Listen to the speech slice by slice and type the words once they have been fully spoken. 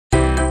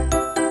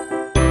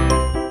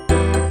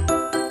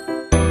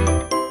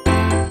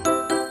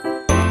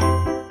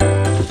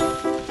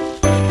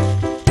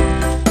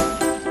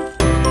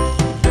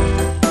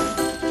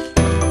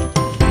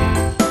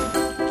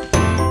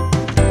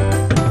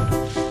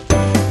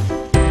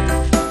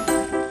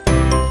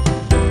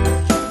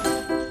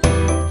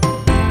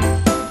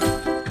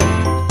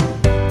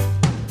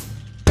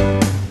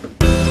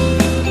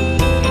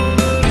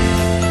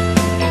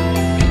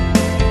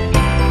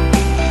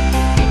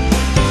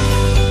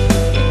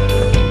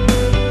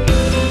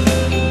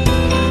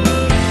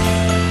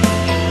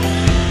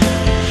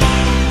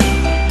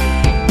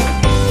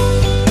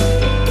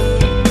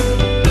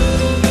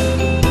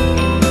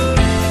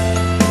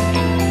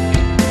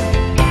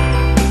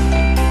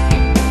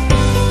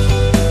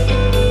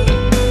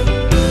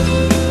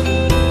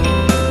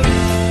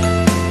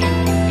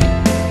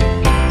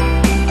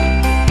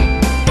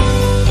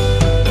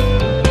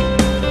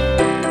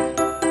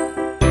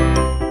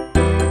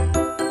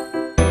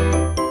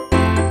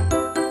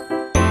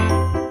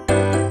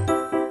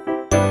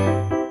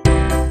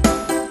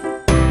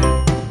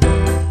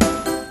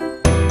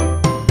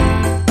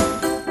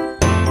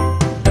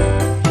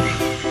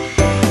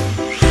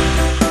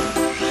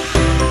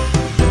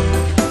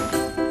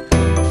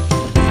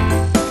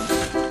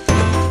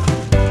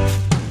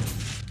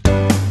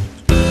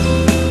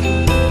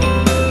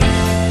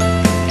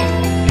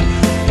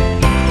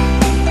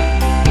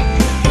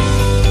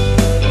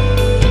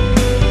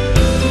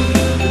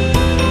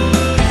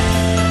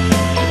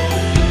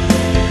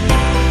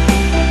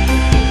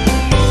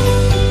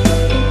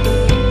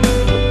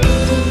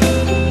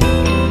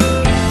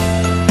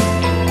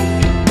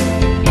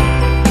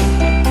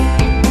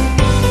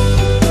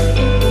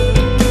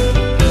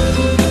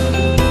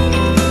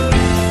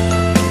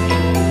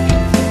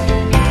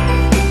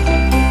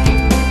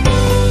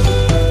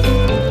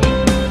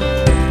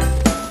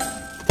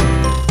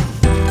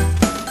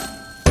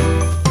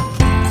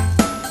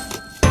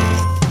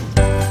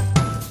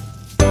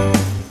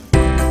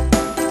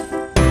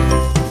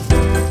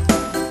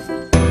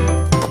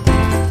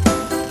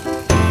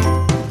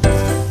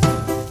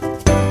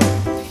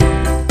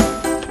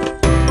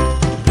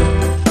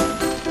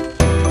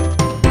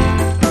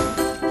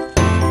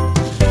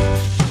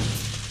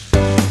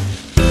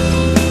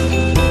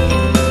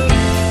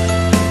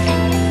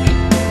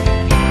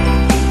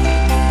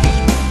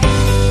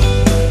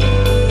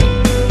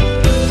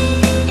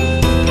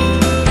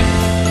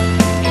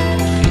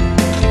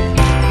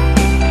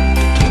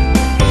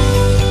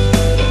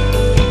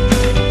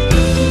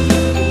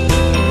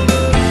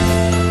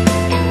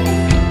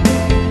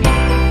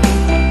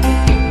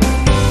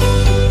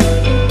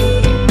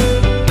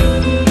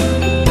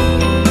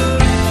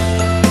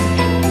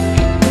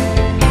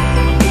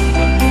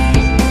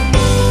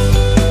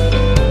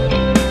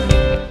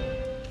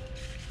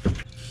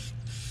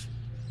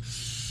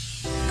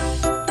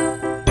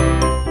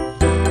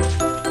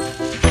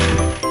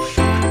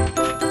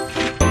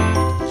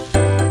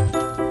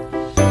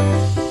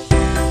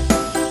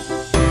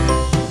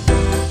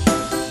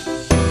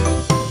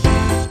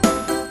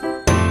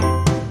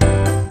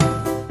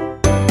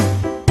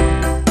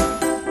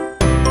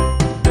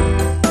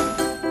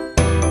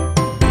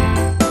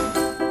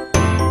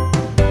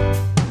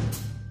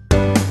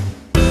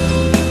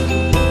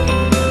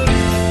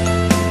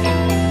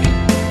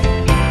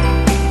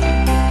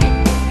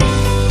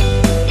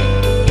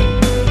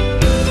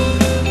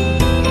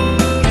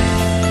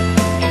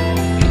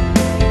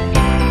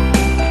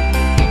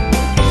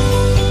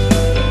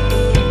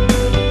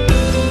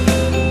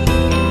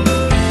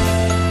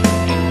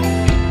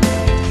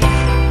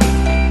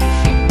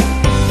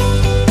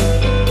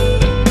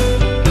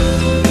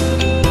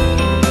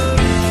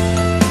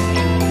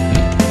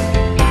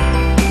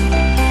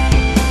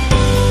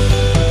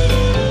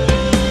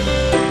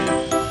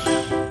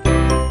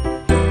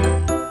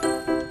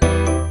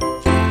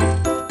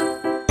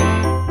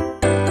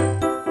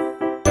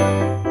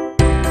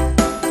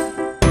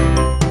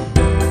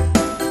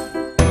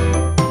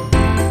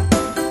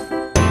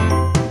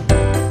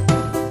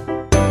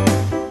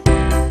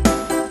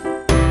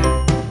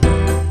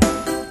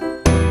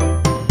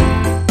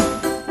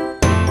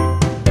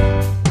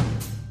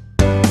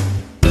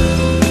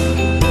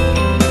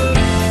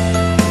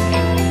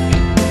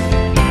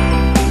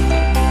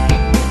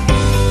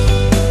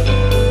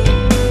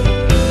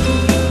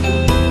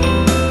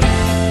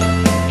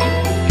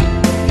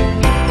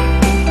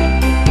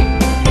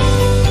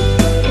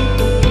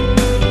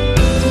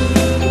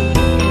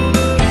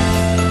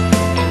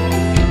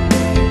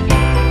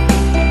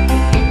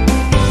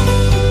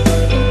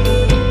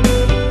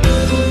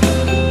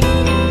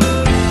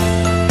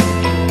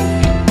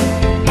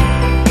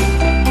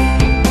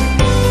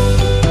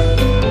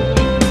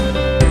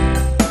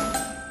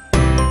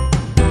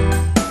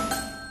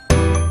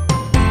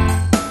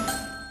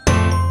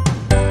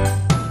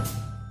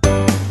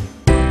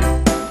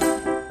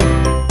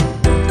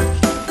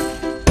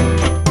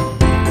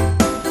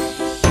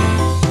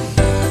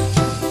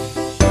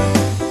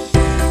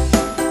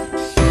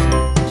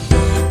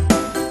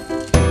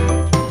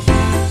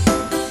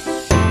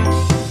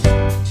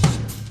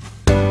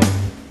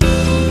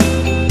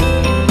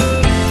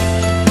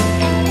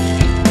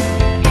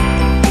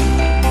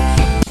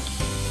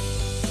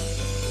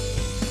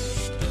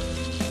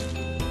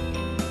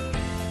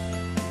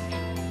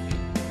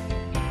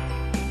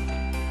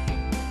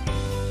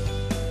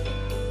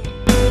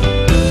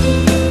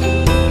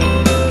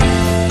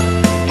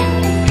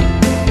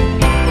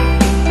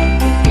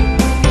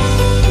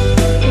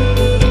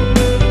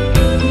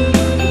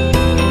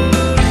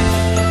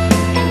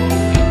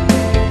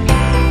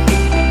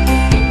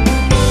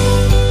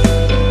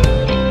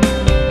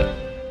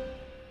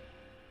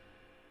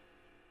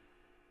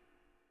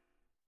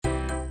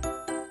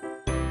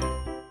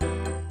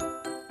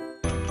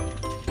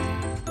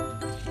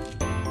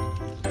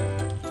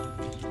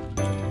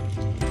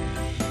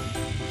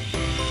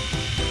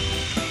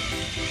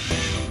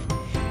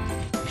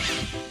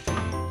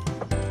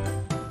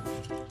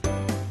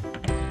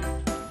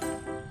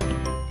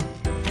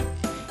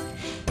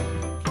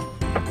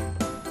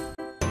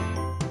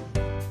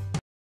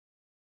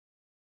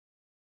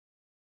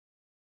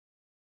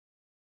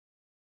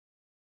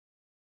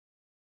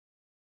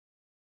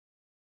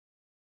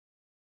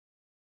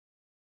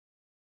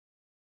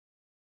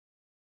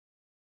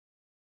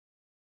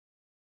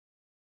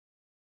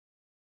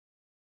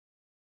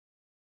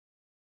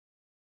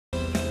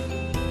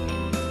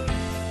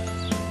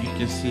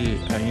can see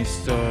I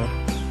install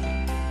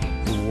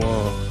the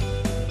wall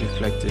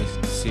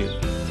Reflectix seal.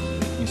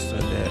 Install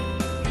that.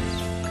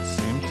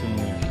 Same thing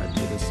here. I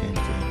did the same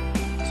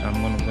thing. So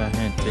I'm gonna go ahead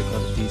and take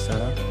off these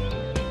off.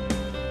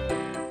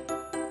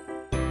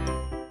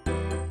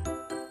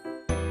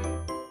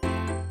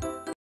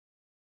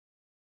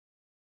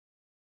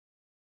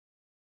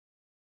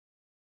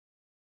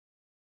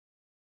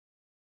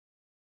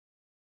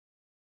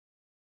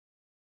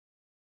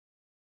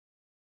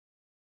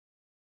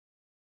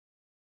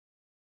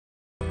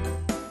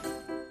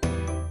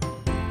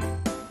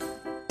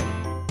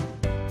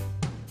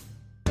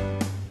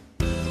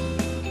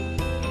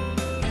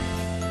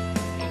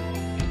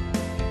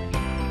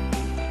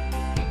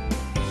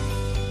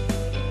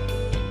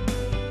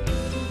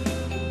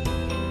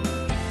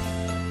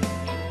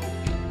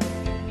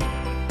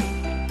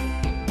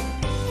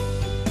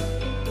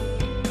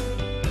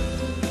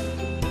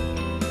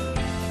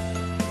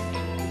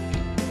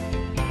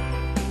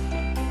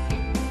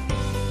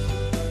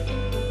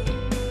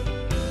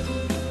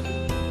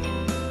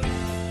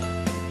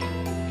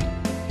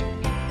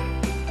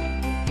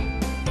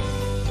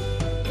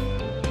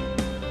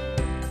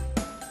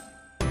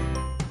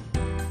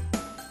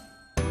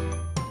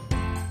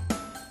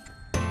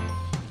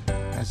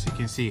 As you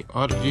can see,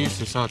 all of this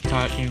is all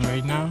tied in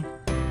right now.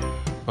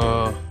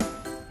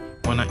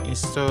 When I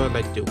install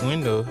like the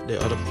window,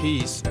 the other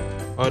piece,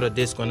 all of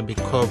this gonna be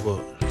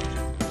covered.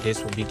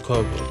 This will be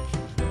covered,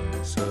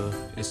 so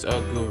it's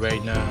all good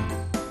right now.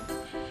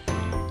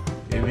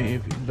 If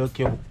you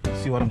look at,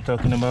 see what I'm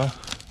talking about,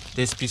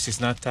 this piece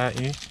is not tied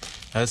in.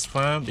 That's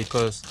fine,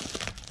 because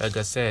like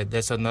I said,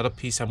 there's another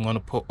piece I'm gonna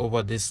put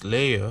over this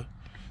layer.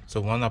 So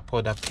when I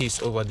put that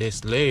piece over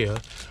this layer,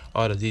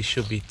 all of this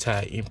should be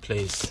tied in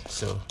place.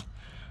 So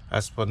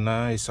as for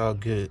now, it's all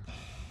good.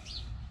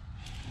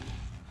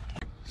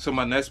 So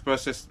my next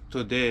process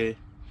today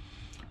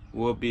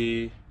will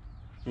be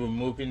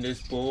removing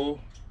this bowl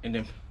and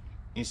then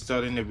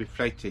installing the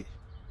Reflectix.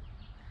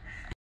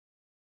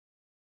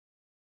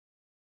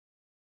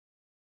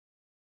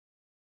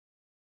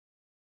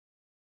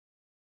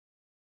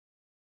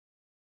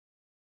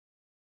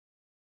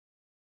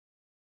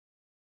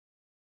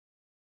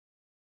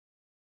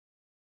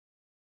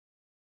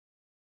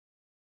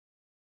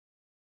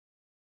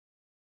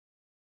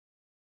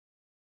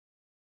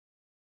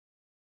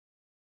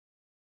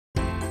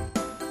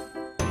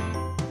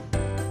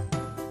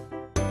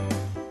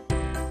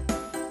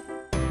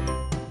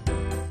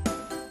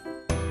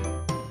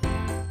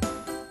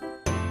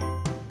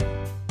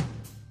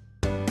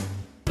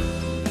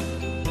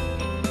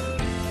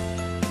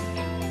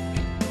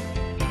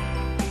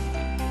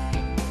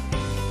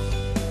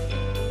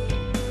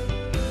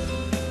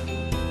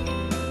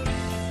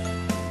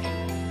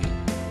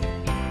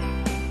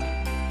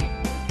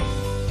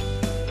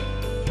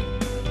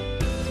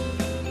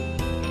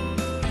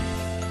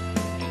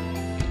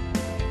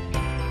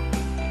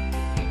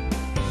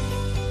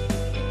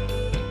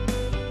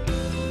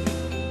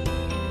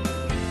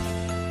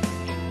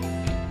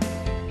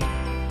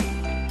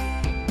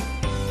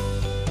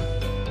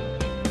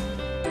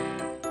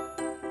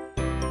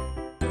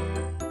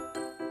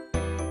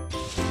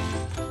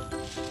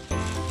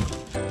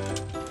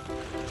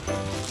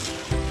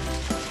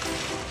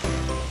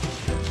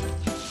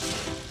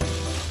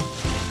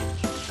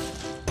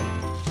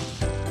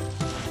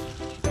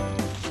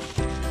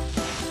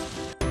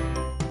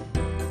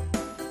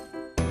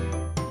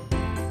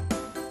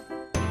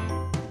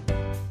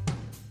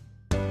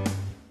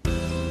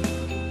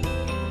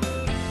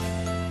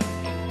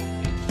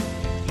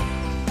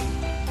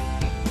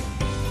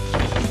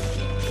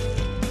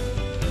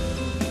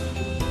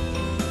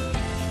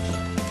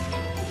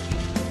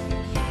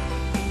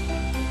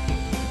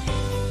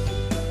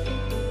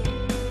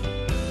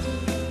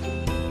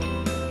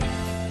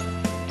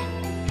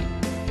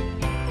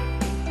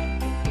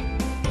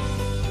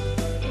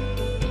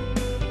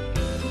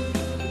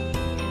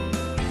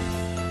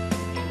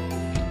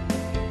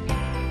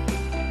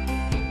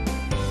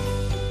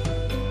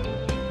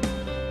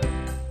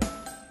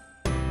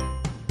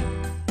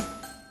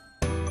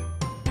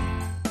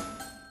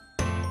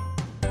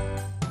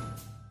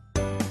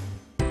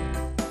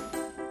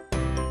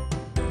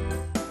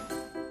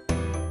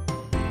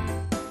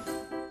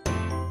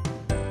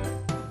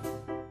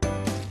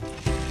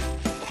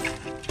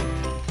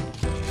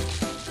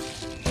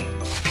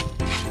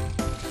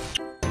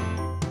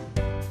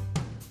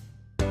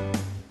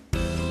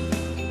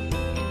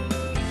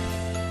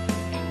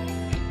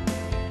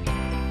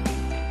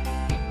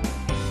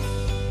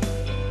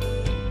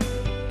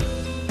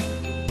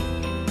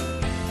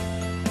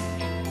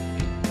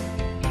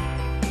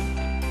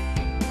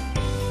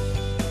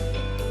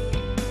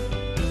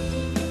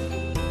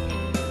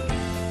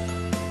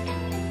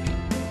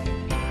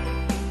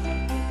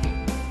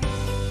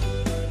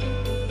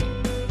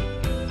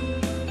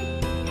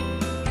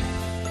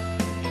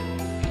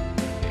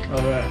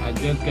 Alright, I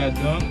just got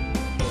done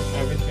with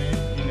everything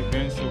in the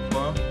bin so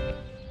far.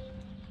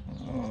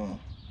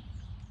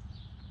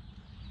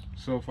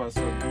 So far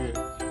so good.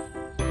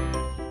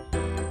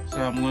 So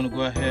So I'm gonna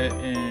go ahead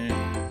and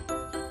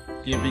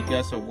give you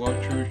guys a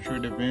walkthrough through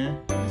the van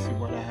and see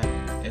what I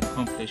have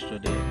accomplished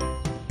today.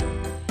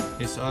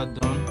 It's all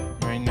done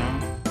right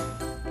now.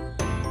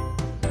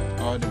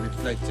 All the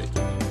Reflectix.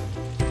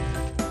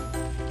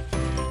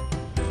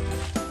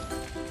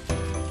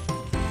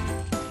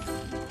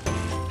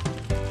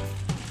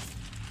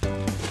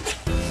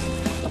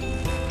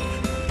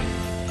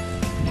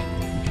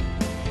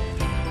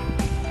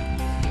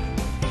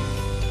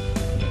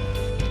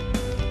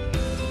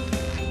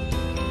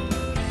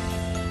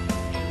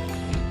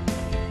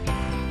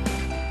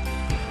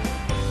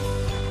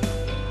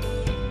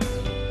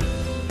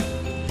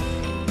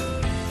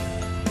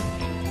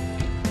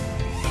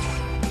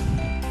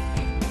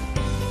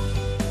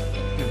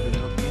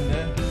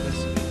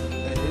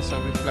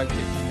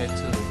 Reflectix.